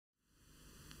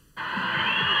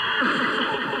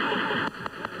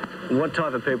What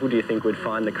type of people do you think would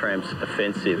find the Cramps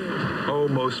offensive? Oh,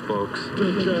 most folks.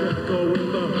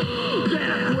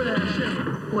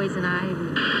 Poison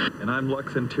ivy. And I'm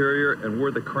Lux Interior, and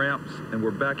we're the Cramps, and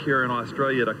we're back here in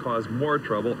Australia to cause more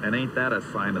trouble, and ain't that a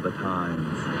sign of the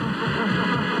times?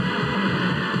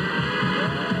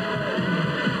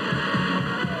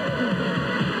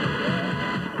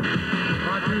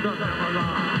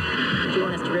 Do you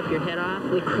want us to rip your head off?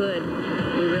 We could.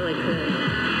 We really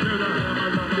could.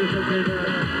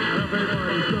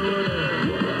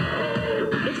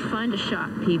 It's fun to shock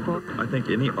people. I think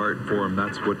any art form,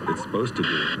 that's what it's supposed to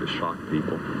do, is shock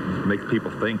people. Makes people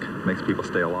think, makes people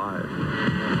stay alive.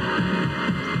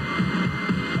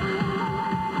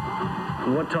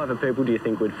 What type of people do you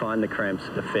think would find the Cramps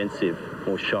offensive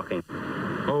or shocking?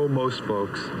 Oh, most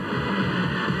folks.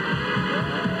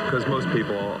 Because most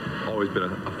people always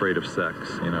been afraid of sex,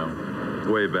 you know,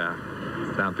 way back,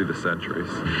 down through the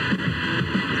centuries.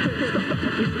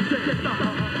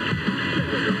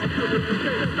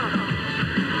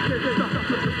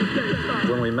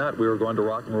 When we met, we were going to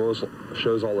rock and roll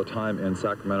shows all the time in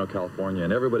Sacramento, California,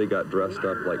 and everybody got dressed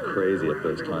up like crazy at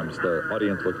those times. The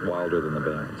audience looked wilder than the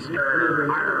bands.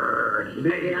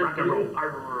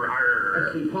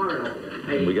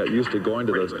 And we got used to going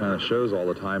to those kind of shows all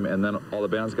the time, and then all the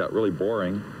bands got really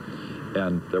boring,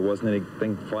 and there wasn't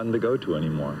anything fun to go to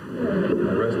anymore.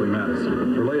 Wrestling match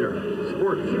for later,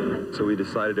 sports. So we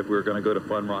decided if we were going to go to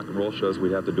fun rock and roll shows,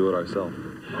 we'd have to do it ourselves.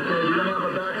 Okay, if you don't have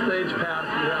a backstage pass,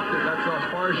 you have to, that's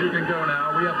as far as you can go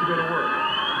now. We have to go to work.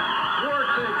 Work,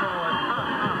 they call it.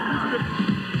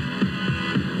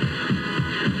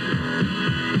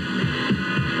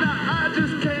 Now, I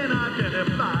just can't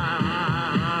identify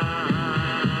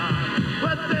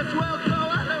what this will go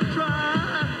and try.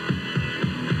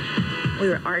 We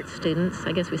were art students,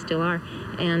 I guess we still are,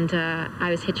 and I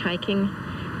was hitchhiking,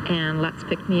 and Lux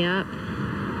picked me up,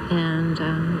 and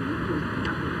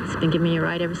it's been giving me a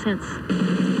ride ever since.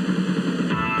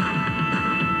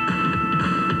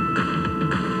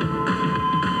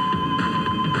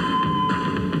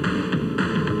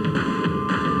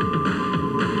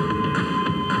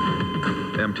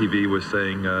 MTV was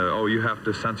saying, oh, you have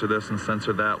to censor this and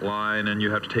censor that line, and you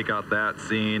have to take out that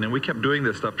scene, and we kept doing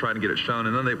this stuff trying to get it shown,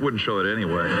 and then they wouldn't show it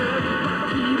anyway.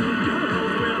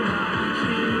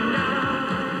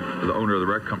 The owner of the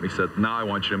record company said, now I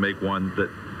want you to make one that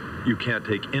you can't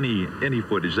take any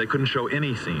footage. They couldn't show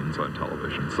any scenes on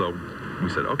television. So we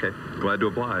said, okay, glad to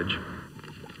oblige.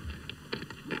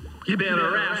 You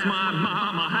better ask my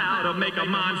mama how to make a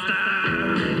monster.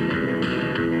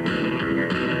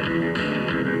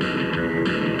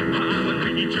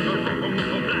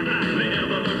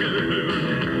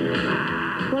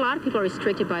 Well, a lot of people are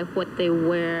restricted by what they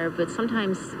wear, but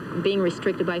sometimes being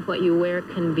restricted by what you wear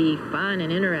can be fun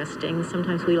and interesting.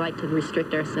 Sometimes we like to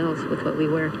restrict ourselves with what we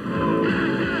wear.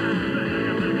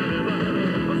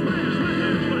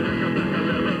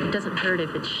 It doesn't hurt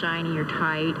if it's shiny or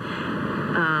tight.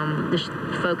 The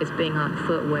focus being on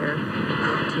footwear,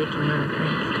 particularly, I think.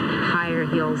 Higher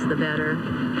heels, the better.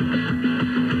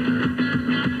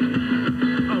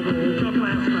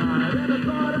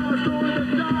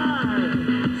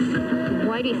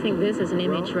 Why do you think this is an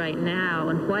image right now,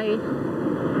 and why?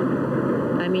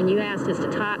 I mean, you asked us to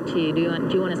talk to you. Do you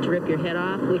want us to rip your head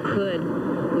off? We could.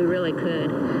 We really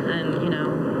could. And, you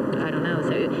know, I don't know.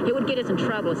 So it would get us in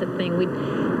trouble. It's a thing. We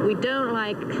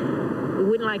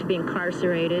wouldn't like to be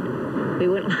incarcerated. We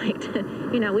wouldn't like to,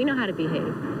 you know, we know how to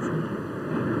behave. So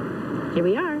here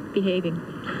we are, behaving.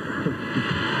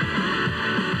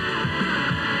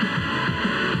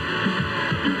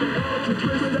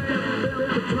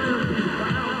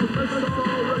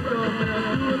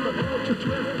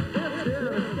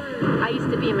 I used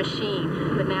to be a machine,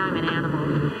 but now I'm an animal.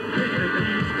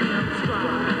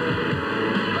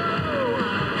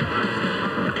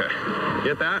 Okay,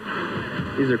 get that?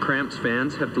 These are Cramps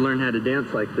fans, have to learn how to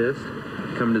dance like this.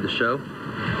 Come to the show.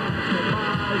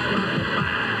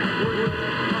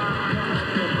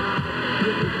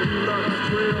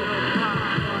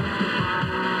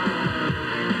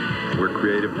 We're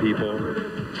creative people.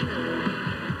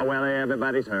 Well,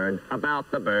 everybody's heard about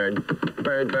the bird.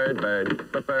 Bird, bird,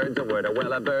 bird. But bird's a word.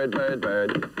 Well, a bird, bird,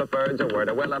 bird. But bird's a word.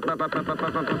 Well,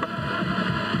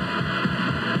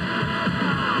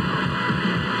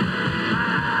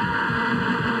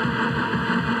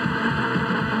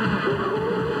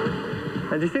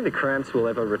 And do you think the Cramps will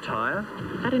ever retire?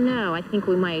 I don't know. I think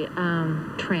we might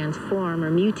transform or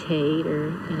mutate or,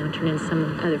 you know, turn into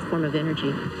some other form of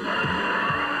energy.